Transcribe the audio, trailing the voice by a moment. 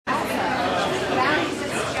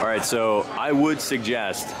right, so I would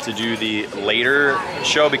suggest to do the later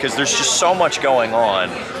show because there's just so much going on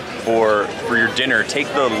for your dinner. Take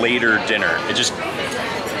the later dinner.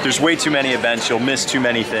 There's way too many events. You'll miss too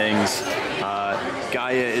many things.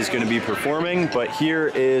 Gaya is going to be performing, but here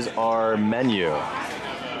is our menu.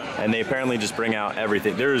 And they apparently just bring out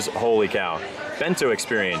everything. There's, holy cow, Bento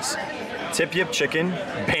experience. Tip Yip chicken,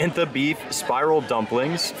 Bantha beef, spiral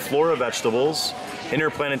dumplings, Flora vegetables,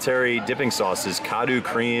 interplanetary dipping sauces, Kadu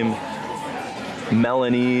cream,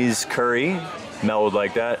 Melanese curry, mellowed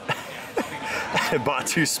like that,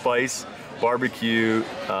 Batu spice, barbecue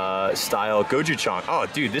style gochujang. Oh,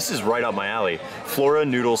 dude, this is right up my alley. Flora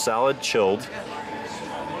noodle salad, chilled.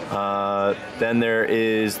 Then there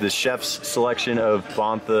is the chef's selection of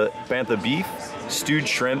Bantha beef, stewed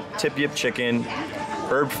shrimp, Tip Yip chicken,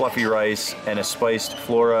 herb fluffy rice, and a spiced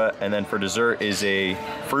Flora. And then for dessert is a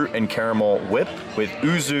fruit and caramel whip with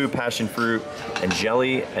yuzu, passion fruit, and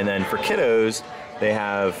jelly. And then for kiddos, they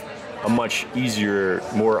have a much easier,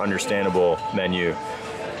 more understandable menu.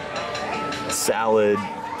 Salad,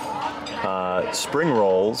 spring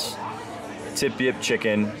rolls, Tip Yip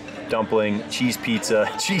chicken, dumpling, cheese pizza.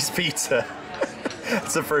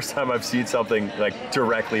 It's the first time I've seen something like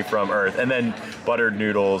directly from Earth. And then buttered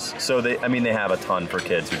noodles. So they have a ton for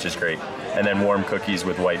kids, which is great. And then warm cookies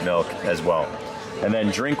with white milk as well. And then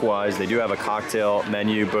drink-wise, they do have a cocktail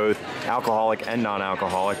menu, both alcoholic and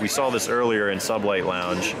non-alcoholic. We saw this earlier in Sublight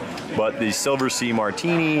Lounge, but the Silver Sea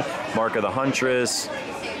Martini, Mark of the Huntress,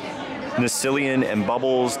 Nacillion and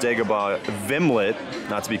Bubbles, Dagobah Vimlet,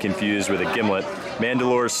 not to be confused with a gimlet,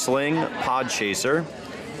 Mandalore's Sling, Pod Chaser,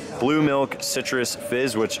 Blue Milk Citrus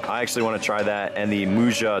Fizz, which I actually want to try that, and the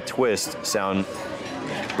Muja Twist sound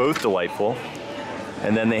both delightful.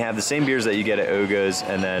 And then they have the same beers that you get at Oga's,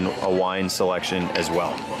 and then a wine selection as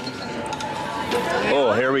well.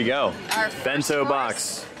 Oh, here we go. Our Bento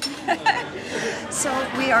box. So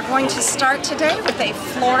we are going to start today with a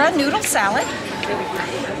Flora noodle salad.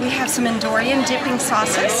 We have some Endorian dipping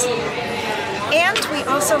sauces. And we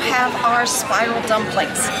also have our spiral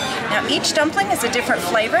dumplings. Now each dumpling is a different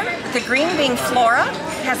flavor. The green being Flora,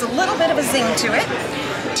 has a little bit of a zing to it.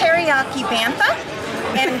 Teriyaki Bantha,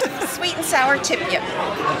 and sweet and sour Tip Yip.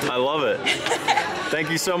 I love it. Thank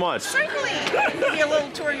you so much. Certainly. Give you a little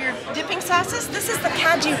tour of your dipping sauces. This is the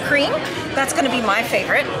Kaju cream. That's going to be my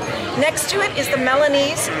favorite. Next to it is the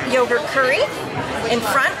Melanese yogurt curry. In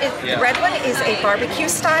front, the red one is a barbecue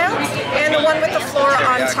style, and the one with the Flora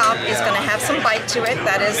on top is going to have some bite to it.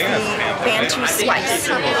 That is the Bantu slice.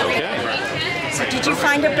 So did you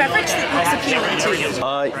find a beverage that looks appealing to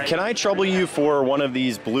you? Can I trouble you for one of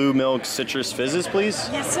these blue milk citrus fizzes, please?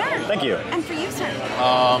 Yes, sir. Thank you. And for you, sir?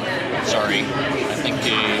 Sorry. I think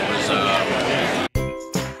it was,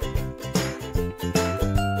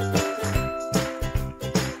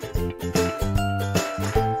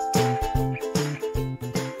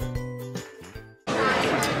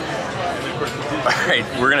 Alright,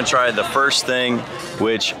 we're gonna try the first thing,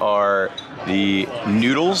 which are the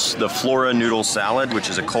noodles, the Flora noodle salad, which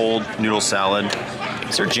is a cold noodle salad.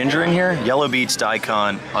 Is there ginger in here? Yellow beets,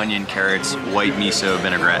 daikon, onion, carrots, white miso,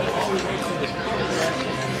 vinaigrette.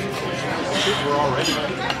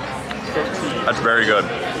 That's very good.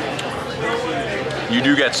 You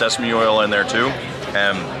do get sesame oil in there too,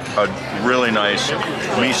 and a really nice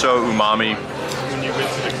miso umami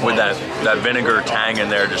with that vinegar tang in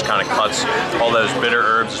there. Just kind of cuts all those bitter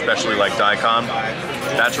herbs, especially like daikon.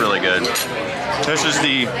 That's really good. This is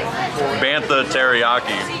the Bantha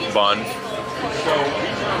teriyaki bun.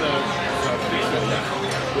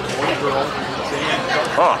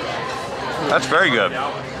 Oh, that's very good.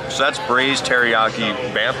 So that's braised teriyaki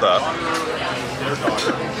Bantha.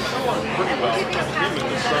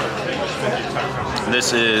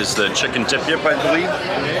 This is the chicken tip yip, I believe.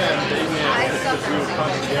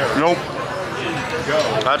 Nope.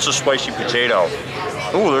 That's a spicy potato.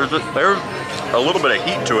 Ooh, there's a little bit of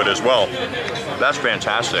heat to it as well. That's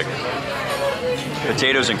fantastic.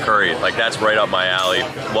 Potatoes and curry, like that's right up my alley.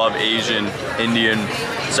 Love Asian, Indian,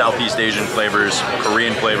 Southeast Asian flavors,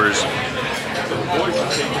 Korean flavors.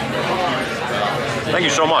 Thank you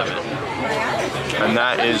so much. And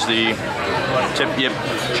that is the tip yip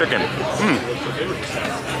chicken.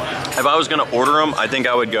 If I was gonna order them, I think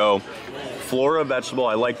I would go Flora vegetable,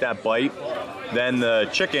 I like that bite. Then the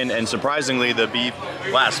chicken, and surprisingly the beef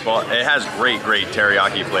last. Well, it has great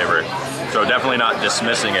teriyaki flavor. So definitely not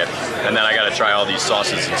dismissing it. And then I gotta try all these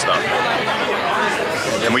sauces and stuff.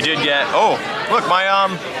 And we did get, oh, look, my,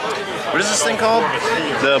 what is this thing called?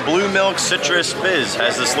 The Blue Milk Citrus Fizz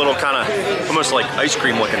has this little kind of, almost like ice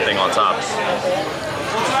cream looking thing on top.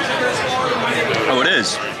 Oh, it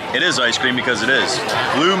is. It is ice cream because it is.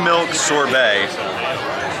 Blue milk sorbet,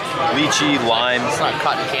 lychee, lime. It's not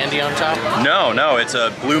cotton candy on top? No, no, it's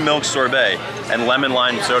a blue milk sorbet and lemon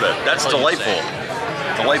lime soda. That's delightful.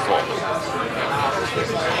 Delightful.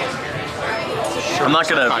 Sure, I'm not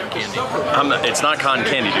gonna. Cotton candy. It's not cotton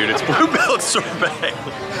candy, dude. It's blue milk sorbet.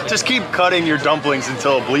 Just keep cutting your dumplings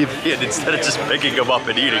until oblivion instead of just picking them up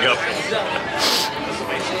and eating them.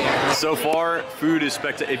 So far, food is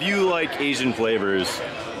spectacular. If you like Asian flavors,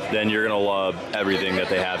 then you're gonna love everything that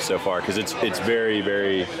they have so far because it's very,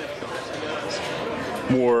 very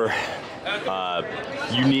more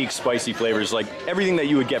unique, spicy flavors, like everything that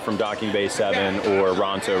you would get from Docking Bay 7 or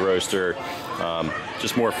Ronto Roaster,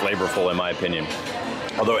 just more flavorful in my opinion.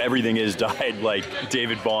 Although everything is dyed, like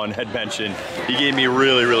David Vaughn had mentioned. He gave me a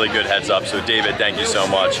really, really good heads up. So David, thank you so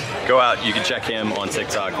much. Go out, you can check him on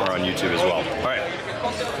TikTok or on YouTube as well. All right,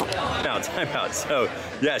 now time out. So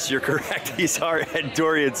yes, you're correct. These are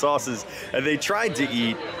Andorian sauces. And they tried to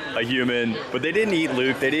eat a human, but they didn't eat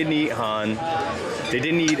Luke, they didn't eat Han, they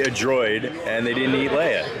didn't eat a droid, and they didn't eat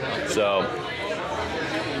Leia. So,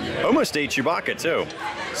 almost ate Chewbacca too.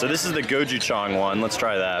 So this is the gochujang one. Let's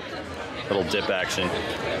try that. Little dip action.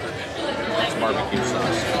 It's barbecue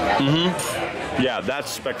sauce. Mm-hmm. Yeah, that's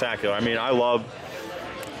spectacular. I mean, I love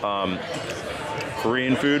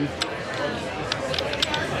Korean food.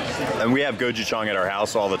 And we have gochujang at our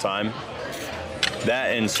house all the time.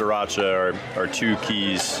 That and sriracha are two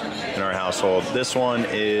keys in our household. This one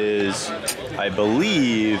is, I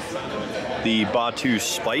believe, the Batu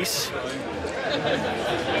spice.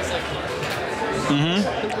 Mm-hmm.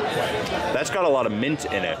 That's got a lot of mint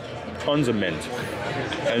in it. Tons of mint.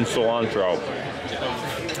 And cilantro.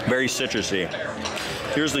 Very citrusy.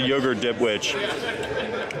 Here's the yogurt dip, which,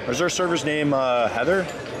 is our server's name Heather?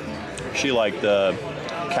 She liked the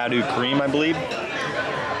Kadu cream, I believe.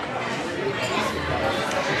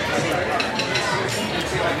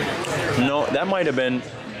 No, that might have been,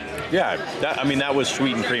 yeah, I mean, that was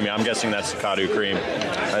sweet and creamy. I'm guessing that's the Kadu cream.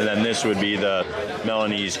 And then this would be the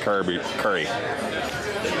Milanese curry.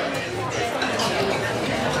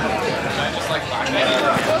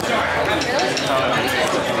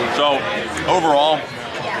 So, overall,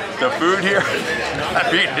 the food here,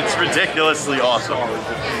 I mean, it's ridiculously awesome.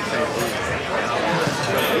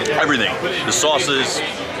 Everything, the sauces,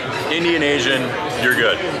 Indian, Asian, you're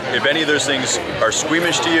good. If any of those things are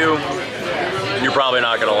squeamish to you, you're probably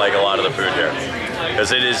not gonna like a lot of the food here.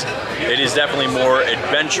 Because it is definitely more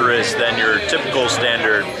adventurous than your typical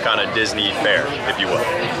standard kind of Disney fare, if you will.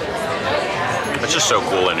 It's just so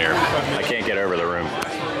cool in here. I can't get over the room.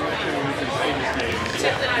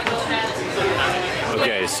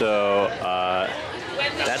 Okay, so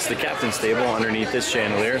that's the captain's table underneath this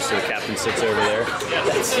chandelier, so the captain sits over there.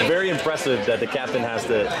 It's very impressive that the captain has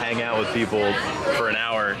to hang out with people for an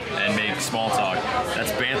hour and make small talk.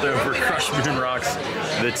 That's Bantha over crushed moon rocks,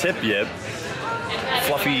 the tip yip,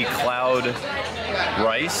 fluffy cloud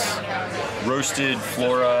rice, roasted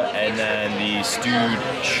Flora, and then the stewed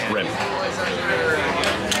shrimp.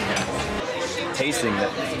 Tasting,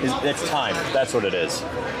 it's time. That's what it is.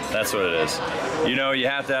 That's what it is. You know, you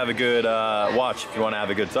have to have a good watch if you want to have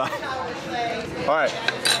a good time. All right.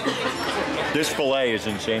 This filet is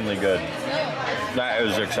insanely good. That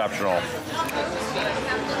is exceptional.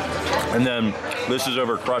 And then this is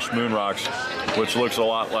over crushed moon rocks, which looks a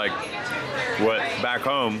lot like what back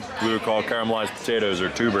home we would call caramelized potatoes or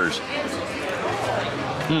tubers.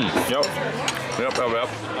 Yep.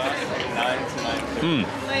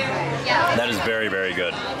 That is very, very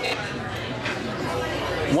good.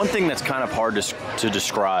 One thing that's kind of hard to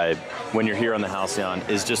describe when you're here on the Halcyon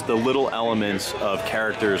is just the little elements of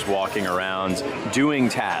characters walking around doing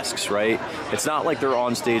tasks, right? It's not like they're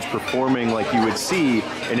on stage performing like you would see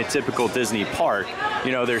in a typical Disney park.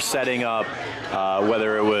 You know, they're setting up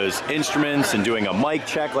whether it was instruments and doing a mic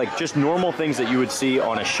check, like just normal things that you would see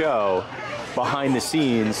on a show behind the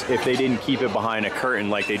scenes if they didn't keep it behind a curtain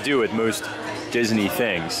like they do with most Disney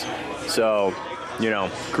things. So, you know,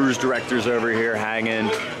 cruise directors over here hanging.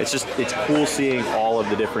 It's cool seeing all of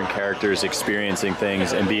the different characters experiencing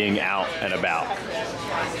things and being out and about.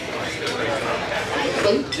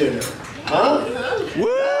 Late dinner, huh?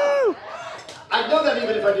 Woo! I'd know that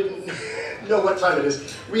even if I didn't know what time it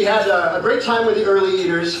is. We had a great time with the early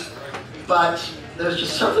eaters, but there's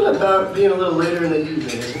just something about being a little later in the evening,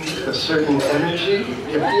 isn't there? A certain energy.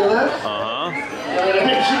 You feel that? Uh-huh.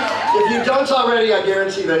 If you don't already, I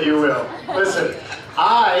guarantee that you will. Listen,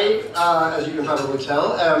 I, as you can probably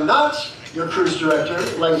tell, am not your cruise director,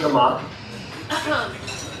 Lenka Mock.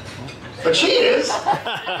 But she is.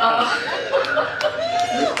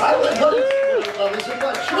 lovely so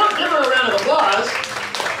much. Come on, give her a round of applause.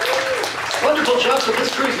 Wonderful job. So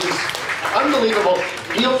this cruise is unbelievable.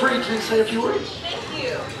 Feel free to say a few words. Thank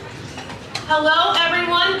you. Hello,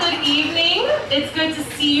 everyone. Good evening. It's good to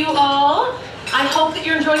see you all. I hope that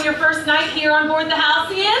you're enjoying your first night here on board the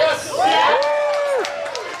Halcyon. Yes. Yes.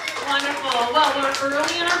 Wonderful. Well, we're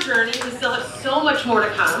early in our journey. We still have so much more to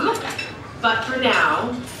come. But for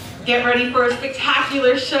now, get ready for a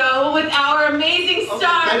spectacular show with our amazing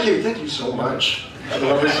stars. Thank you so much.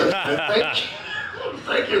 Thank you.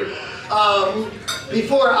 Thank you.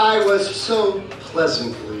 Before I was so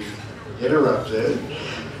pleasantly interrupted,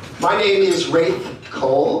 my name is Raithe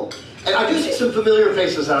Kole, and I do see some familiar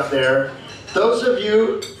faces out there. Those of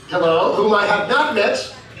you, hello, whom I have not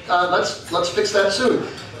met, let's fix that soon.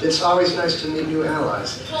 It's always nice to meet new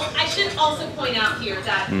allies. Well, I should also point out here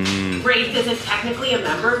that Raithe isn't technically a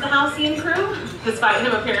member of the Halcyon crew, despite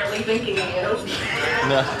him apparently thinking he is.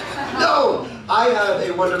 No, I have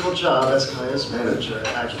a wonderful job as Gaya's manager,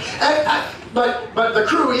 actually. But the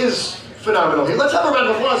crew is phenomenal here. Let's have a round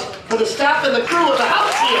of applause for the staff and the crew of the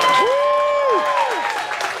Halcyon.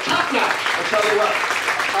 Top notch, I'll tell you what.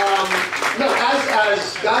 No,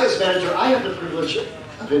 as Gaya's manager, I have the privilege of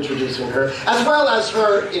introducing her, as well as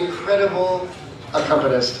her incredible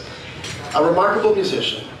accompanist, a remarkable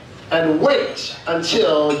musician. And wait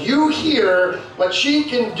until you hear what she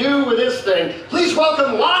can do with this thing. Please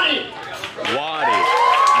welcome Wadi. Wadi,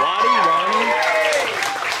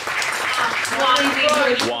 we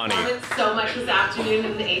enjoyed your performance so much this afternoon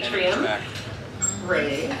in the atrium.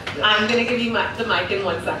 Ray, I'm going to give you the mic in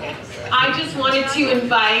 1 second. I just wanted to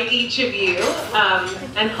invite each of you,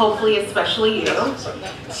 and hopefully especially you,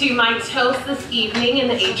 to my toast this evening in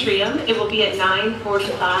the atrium. It will be at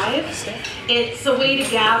 9:45. It's a way to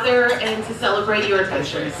gather and to celebrate your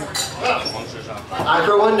adventures. I,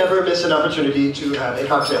 for one, never miss an opportunity to have a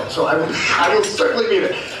cocktail, so I will certainly be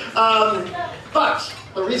there. But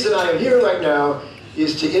the reason I am here right now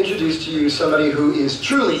is to introduce to you somebody who is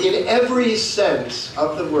truly, in every sense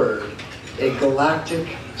of the word, a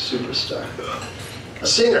galactic superstar. A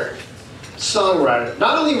singer, songwriter,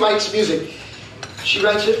 not only writes music, she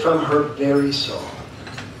writes it from her very soul.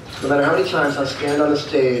 No matter how many times I stand on a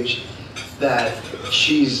stage that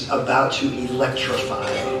she's about to electrify,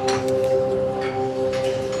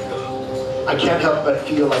 I can't help but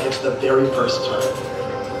feel like it's the very first time.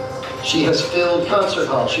 She has filled concert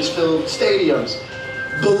halls, she's filled stadiums.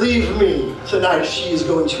 Believe me, tonight she is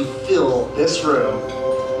going to fill this room.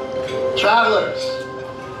 Travelers,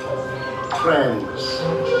 friends,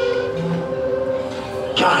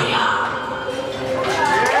 Gaya.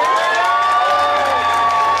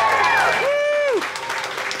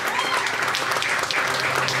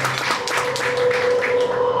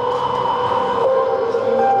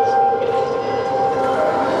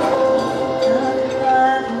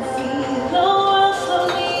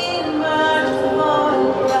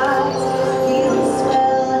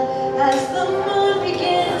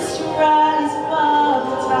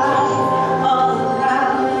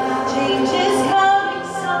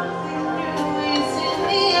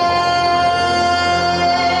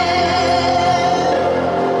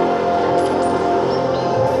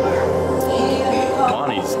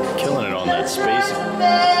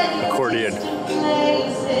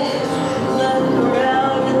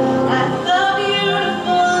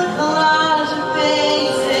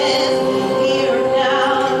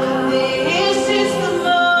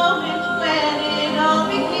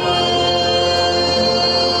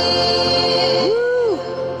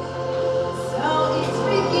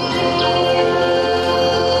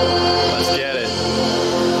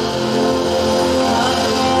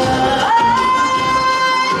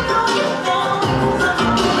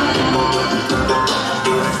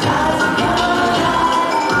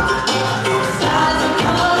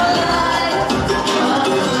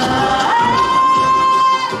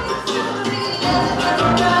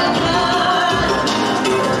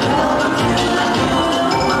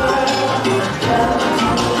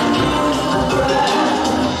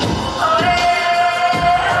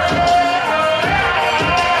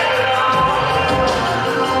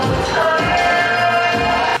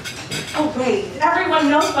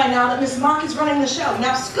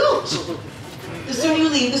 Now scoot! The sooner you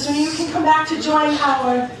leave, the sooner you can come back to join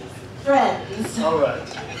our friends. All right.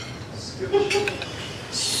 Speaking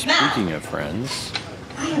of friends,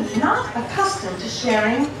 I am not accustomed to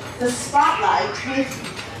sharing the spotlight with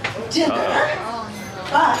dinner,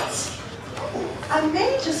 but I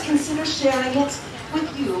may just consider sharing it with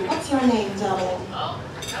you. What's your name, darling? Oh,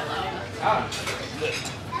 hello.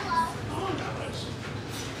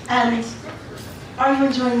 And are you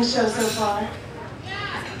enjoying the show so far?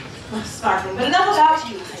 sparkling. But enough about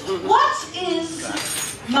you. What is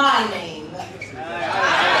my name? Yes.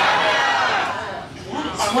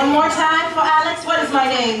 One more time for Alex. What is my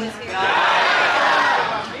name?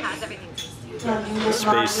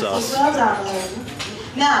 Space sauce. Well done.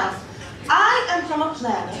 Now, I am from a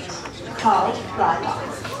planet called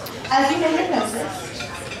Raithe. As you may have noticed,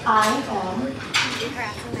 I am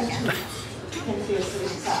and fiercely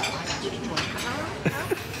proud.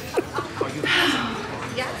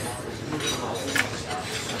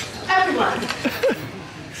 Everyone,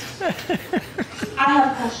 I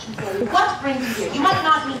have a question for you. What brings you here? You might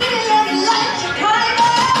not meet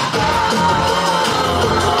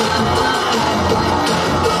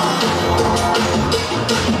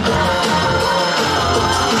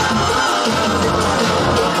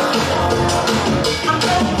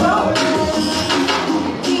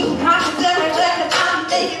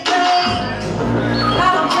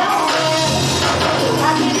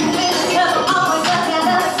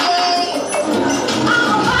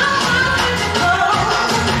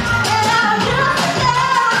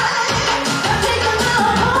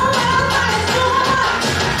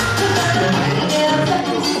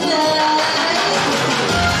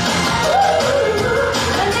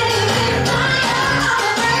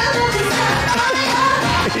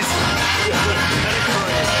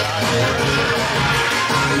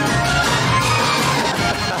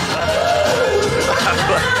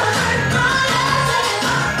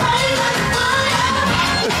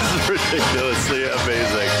ridiculously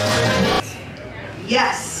amazing.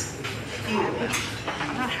 Yes, you.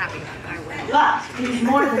 I'm not happy about that. But it is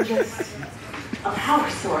more than just a power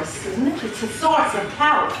source, isn't it? It's a source of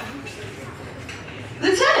power.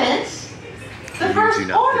 Lieutenant, the First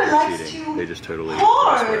Order likes to They just totally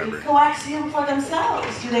hoard coaxium for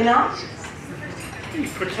themselves, do they not?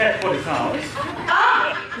 Protect what it counts.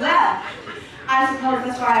 Ah, well, I suppose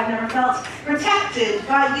that's why I've never felt protected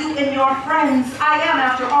by you and your friends. I am,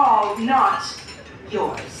 after all, not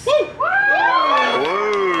yours. Whoa!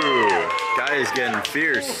 Guy is getting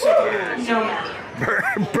fierce. No matter.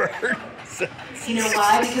 Burn. You know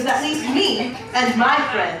why? Because that leaves me and my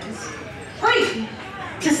friends free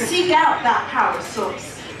to seek out that power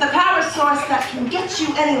source. The power source that can get you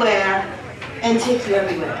anywhere and take you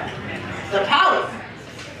everywhere. The power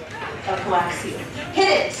of coaxium. Hit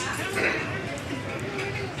it!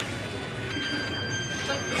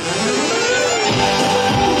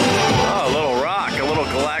 Oh, a little rock, a little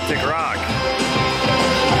galactic rock.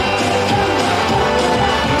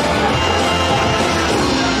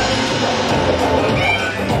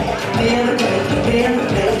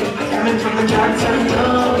 Coming from the dark side of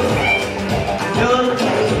love.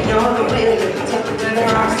 You're the way to protect the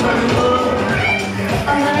rocks from the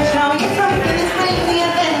I'm gonna show you something crazier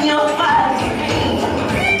than your wildest dreams.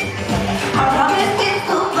 I promise it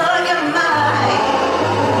will blow your mind.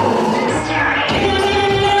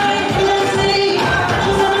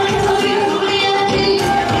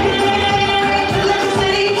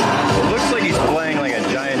 It looks like he's playing like a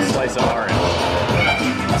giant slice of orange.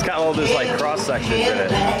 It's got all this like cross sections in it.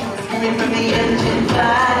 Coming from the engine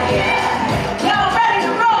fire. Y'all ready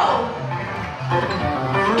to roll?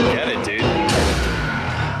 Get it, dude.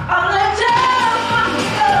 I'm gonna tell my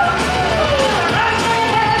love. Right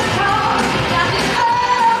there, come. Got this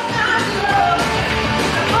love, not love.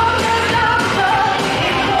 Oh, there's no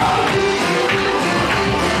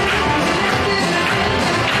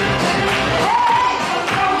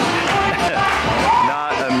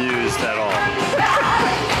Not amused at all.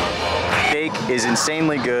 Steak is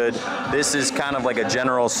insanely good. This is kind of like a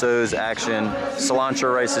General Tso's action.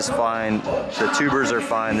 Cilantro rice is fine. The tubers are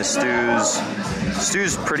fine. The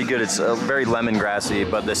stew's pretty good. It's very lemongrassy,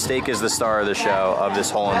 but the steak is the star of the show of this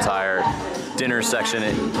whole entire dinner section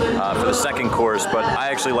for the second course. But I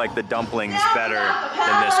actually like the dumplings better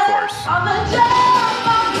than this course. I'm gonna tell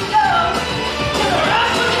my love.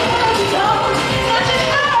 Right there, come. Got this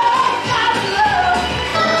love, not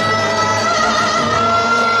love.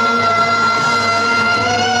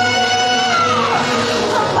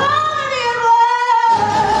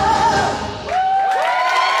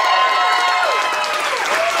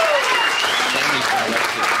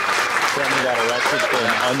 Sammy got arrested for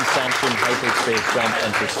an unsanctioned hyperspace jump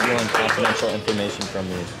and for stealing confidential information from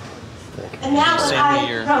me. And now when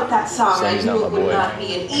I wrote that song, I Sammy's knew not it my would boy. not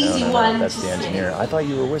be an easy one That's to the sing. engineer. I thought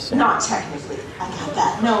you were with Sammy. Not technically. I got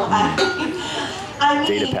that. No, I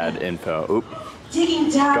mean, Datapad info. Oop. digging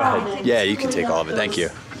down. Go ahead. and Yeah, you can pulling take all up of it. Thank you.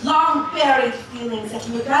 those long buried feelings that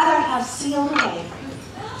you would rather have sealed away.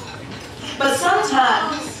 But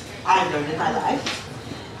sometimes, I've learned in my life,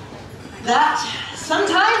 that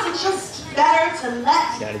sometimes it just better to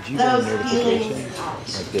let Yeah, did you get a those notification? feelings out.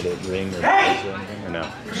 Like, did it ring or Hey! buzz or anything? Or no?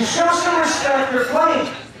 To show some respect, you're playing.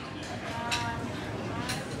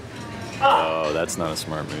 Oh, that's not a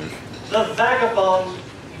smart move. The vagabond.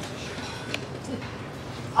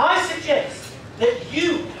 I suggest that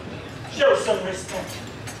you show some respect.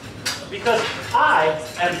 Because I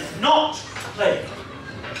am not playing.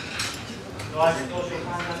 So I suppose you'll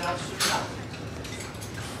find that out soon enough.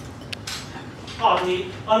 Pardon the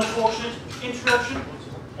unfortunate interruption.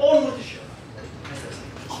 On with the show.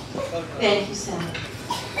 Thank you, Sam.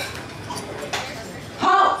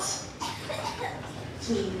 Halt!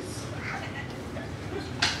 Please.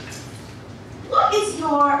 What is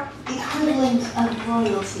your equivalent of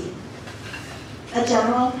royalty? A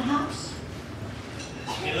general, perhaps?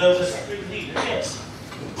 Below the supreme leader, yes.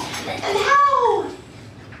 And how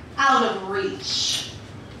out of reach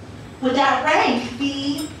would that rank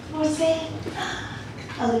be for, say,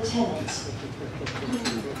 a lieutenant?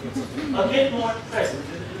 A bit more present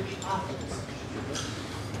than it would be obvious.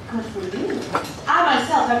 Good for you. I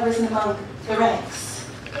myself have risen among the ranks.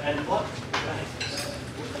 And what ranks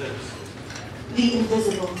were those? The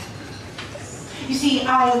invisible. You see,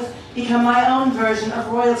 I've become my own version of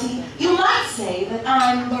royalty. You might say that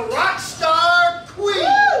I'm The rock star queen!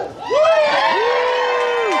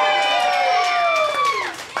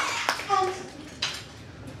 And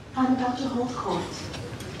I'm about to hold court.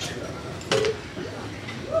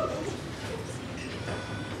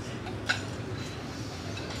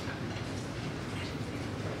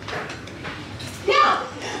 Now,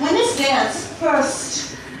 when this dance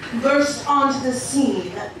first burst onto the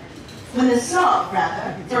scene, when this song,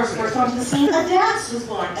 rather, first burst onto the scene, a dance was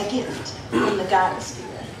born, a gift from the Gaya sphere.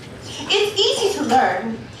 It's easy to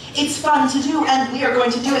learn, it's fun to do, and we are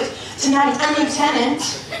going to do it tonight. And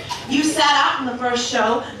Lieutenant, you sat out in the first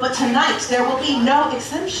show, but tonight there will be no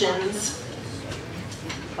exemptions.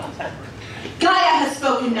 Gaya has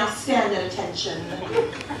spoken, now stand at attention.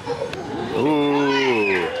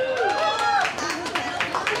 Ooh.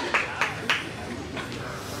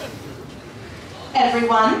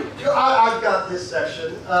 Everyone, I've got this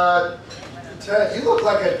section. Lieutenant, you look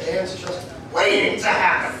like a dance just waiting to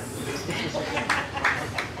happen.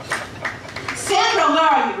 Sandra, where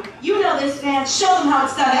are you? You know this dance. Show them how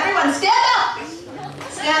it's done. Everyone, stand up!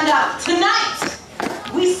 Stand up. Tonight,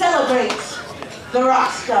 we celebrate the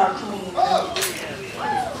rock star queen.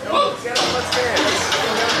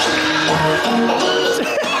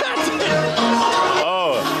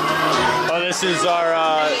 Oh, this is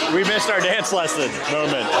our, we missed our dance lesson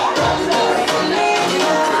moment.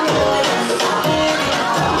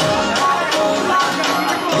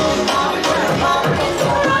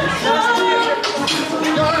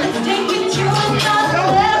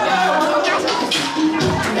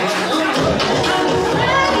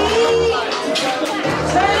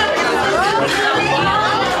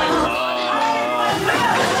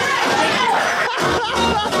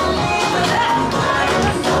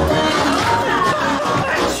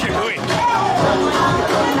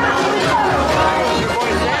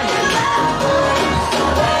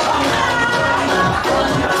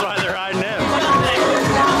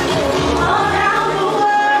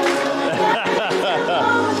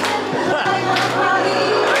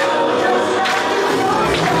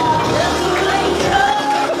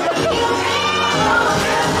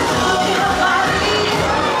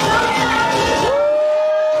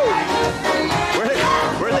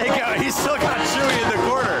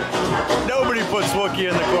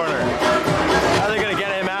 In the corner. How are they going to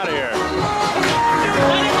get him out of here?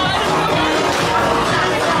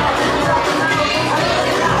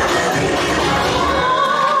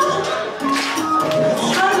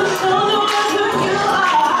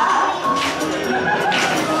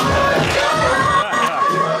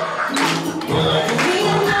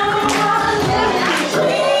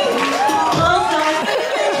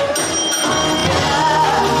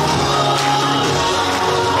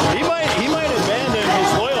 He might abandon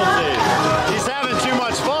his loyalty. He's having too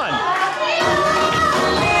much fun.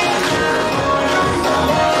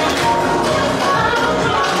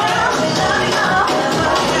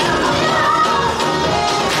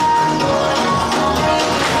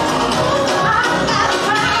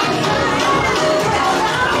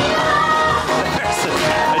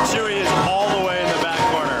 And Chewie is all the way in the back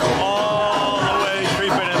corner. All the way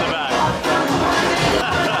creeping in the back.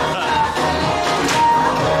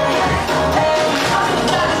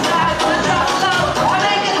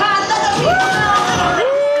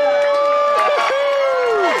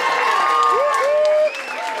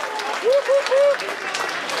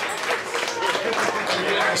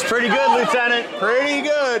 It's pretty good, Lieutenant. Pretty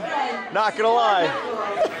good. Not gonna lie.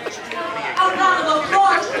 more round of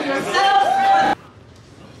applause for yourself.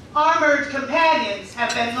 Armored companions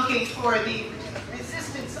have been looking for the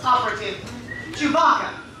resistance operative,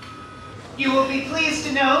 Chewbacca. You will be pleased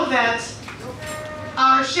to know that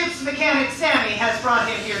our ship's mechanic, Sammy, has brought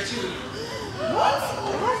him here to you.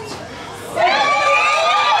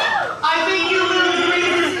 I think you will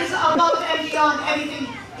agree this is above and beyond anything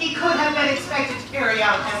he could have been expected to carry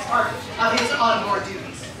out as part of his onboard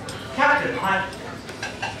duties. Captain,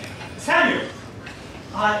 Samuel,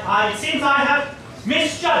 it seems I have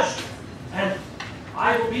misjudged, and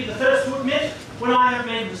I will be the first to admit when I have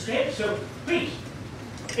made a mistake, so please,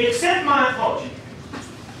 accept my apology.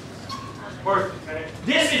 For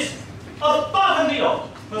this is above and beyond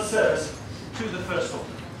the service to the First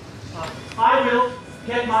Order. I will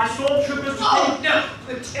get my stormtroopers to... Oh, no,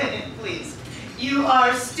 Lieutenant, please. You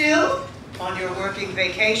are still on your working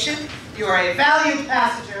vacation. You are a valued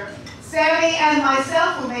passenger. Sammy and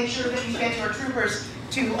myself will make sure that you get your troopers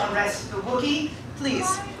to arrest the Wookiee. Please,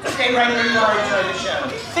 stay right where you are and enjoy the show.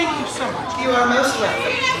 Thank you so much. You are most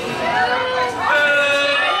welcome.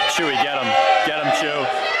 Chewie, get him. Get him, Chew.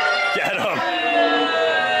 Get him.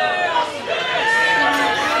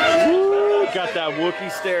 Woo, got that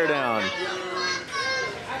Wookiee stare down.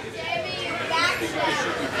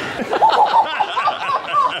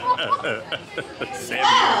 Sammy,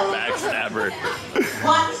 backstabber.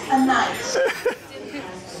 What a night.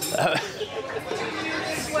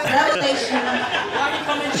 Revelation,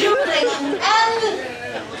 jubilation, and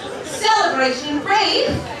celebration.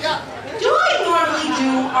 Raithe, do I normally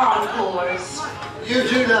do encores? You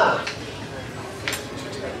do not.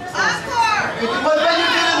 Encore! But then you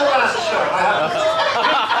did in the last show.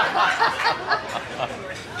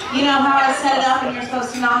 You know how I set it up and you're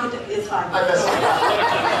supposed to knock it? It's fine. I messed it up.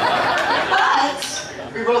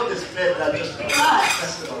 But we wrote this bit that just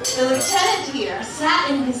messed it up. the lieutenant here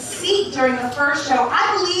sat in his seat during the first show.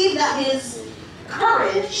 I believe that his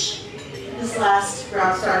courage, this last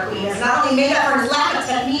Ground Star Queen, has not only made up for his lack of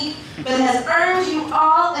technique, but has earned you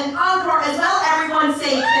all an encore as well. Everyone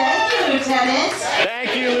say thank you, Lieutenant.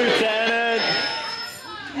 Thank you, Lieutenant.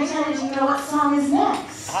 Lieutenant, do you know what song is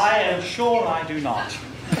next? I am sure I do not.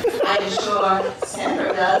 I'm sure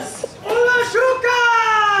Sandra does. Oola,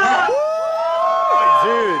 Shuka!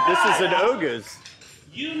 Dude, this is an Oga's.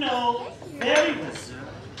 You know very well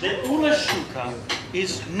that Oola Shuka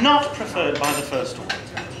is not preferred by the First Order.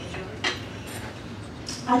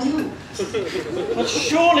 I do. But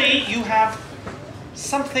surely you have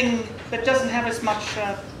something that doesn't have as much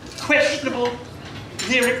questionable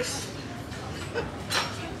lyrics.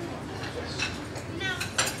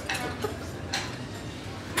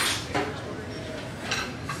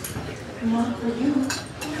 Not for you.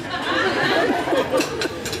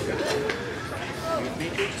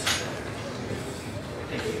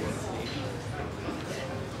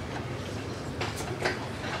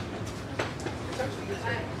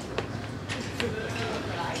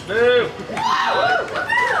 Boo!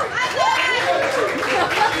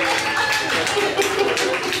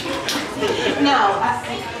 No,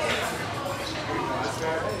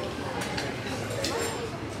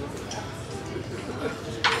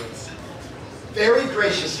 Very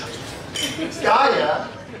graciously, Gaya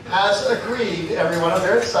has agreed, everyone, I'm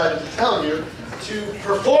very excited to tell you, to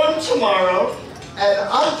perform tomorrow an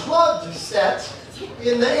unplugged set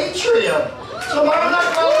in the atrium. Tomorrow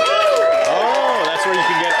night, Oh, that's where you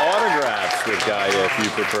can get autographs with Gaya if you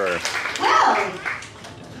prefer. well,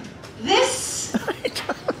 this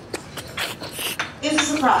is a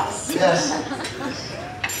surprise. Yes.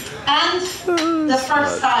 And the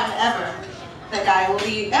first time ever that Gaya will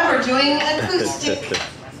be ever doing acoustic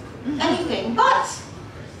anything. But,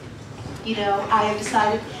 you know, I have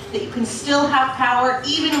decided that you can still have power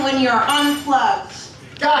even when you're unplugged.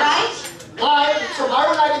 Guys, live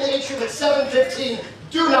tomorrow night in the atrium at 7:15.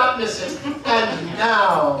 Do not miss it. And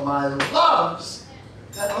now, my loves,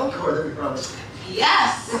 that encore that we promised.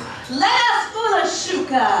 Yes! Let us Oola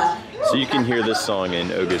Shuka! So you can hear this song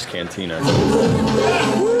in Oga's Cantina.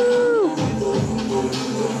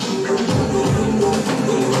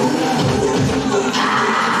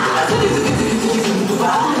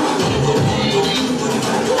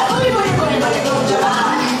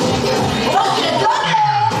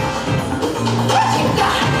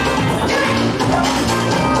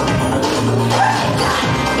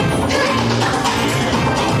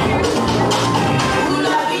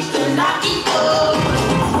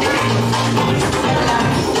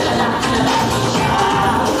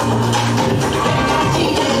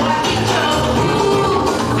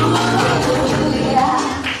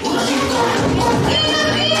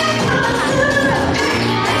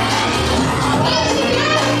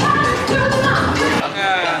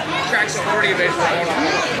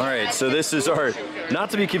 this is our,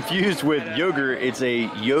 not to be confused with yogurt, it's a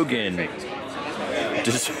Yogan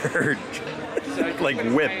dessert, like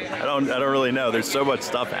whip. I don't really know. There's so much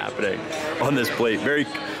stuff happening on this plate. Very,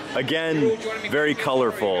 again, very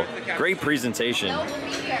colorful. Great presentation.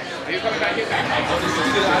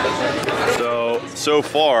 So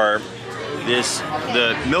far,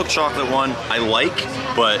 the milk chocolate one I like,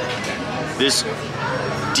 but this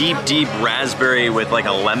deep raspberry with like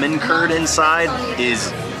a lemon curd inside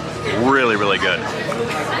is really, really good.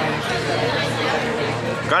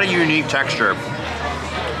 Got a unique texture.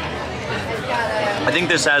 I think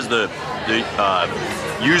this has the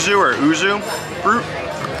yuzu or uzu fruit,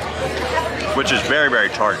 which is very, very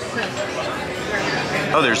tart.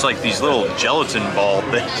 Oh, there's like these little gelatin ball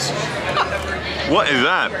things. What is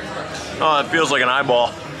that? Oh, it feels like an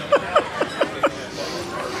eyeball.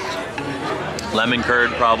 Lemon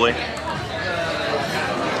curd, probably.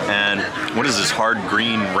 And what is this hard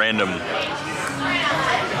green random?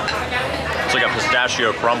 It's like a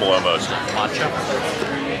pistachio crumble almost. Matcha.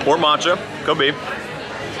 Or matcha, could be.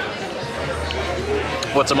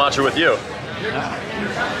 What's a matcha with you?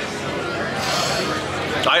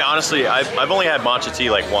 I honestly, I've only had matcha tea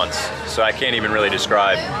like once, so I can't even really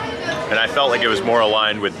describe. And I felt like it was more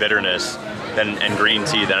aligned with bitterness and green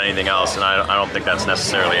tea than anything else, and I don't think that's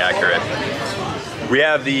necessarily accurate. We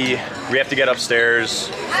have to get upstairs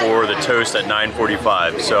for the toast at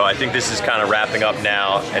 9:45, so I think this is kind of wrapping up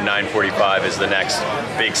now, and 9:45 is the next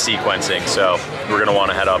big sequencing, so we're gonna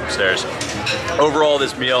wanna head upstairs. Overall,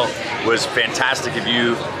 this meal was fantastic. If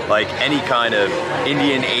you like any kind of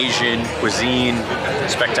Indian, Asian cuisine,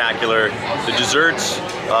 spectacular. The desserts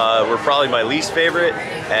were probably my least favorite,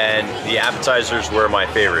 and the appetizers were my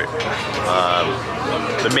favorite.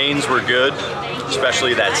 The mains were good,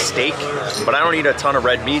 especially that steak, but I don't eat a ton of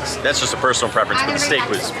red meats. That's just a personal preference, but the steak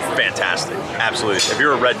was fantastic, absolutely. If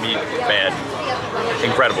you're a red meat fan,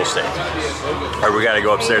 incredible steak. All right, we gotta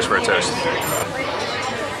go upstairs for a toast.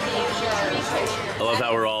 I love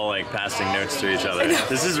how we're all like passing notes to each other.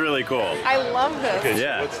 This is really cool. I love this. Okay, so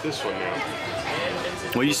Yeah. what's this one now?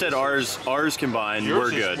 Well, you said ours combined were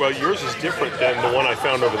good. Well, yours is different than the one I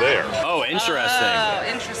found over there. Oh, interesting. Oh,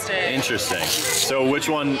 interesting. Interesting. So which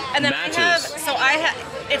one And then matches?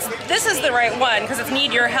 this is the right one because it's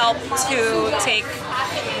need your help to take.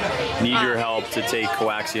 Need your help to take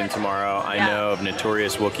coaxium tomorrow. I know of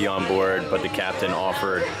notorious Wookiee on board, but the captain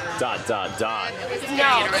offered ... No.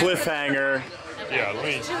 Cliffhanger. Yeah, let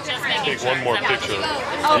me take one more picture.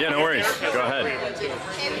 Yeah, no worries. Go ahead.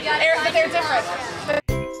 But they're different.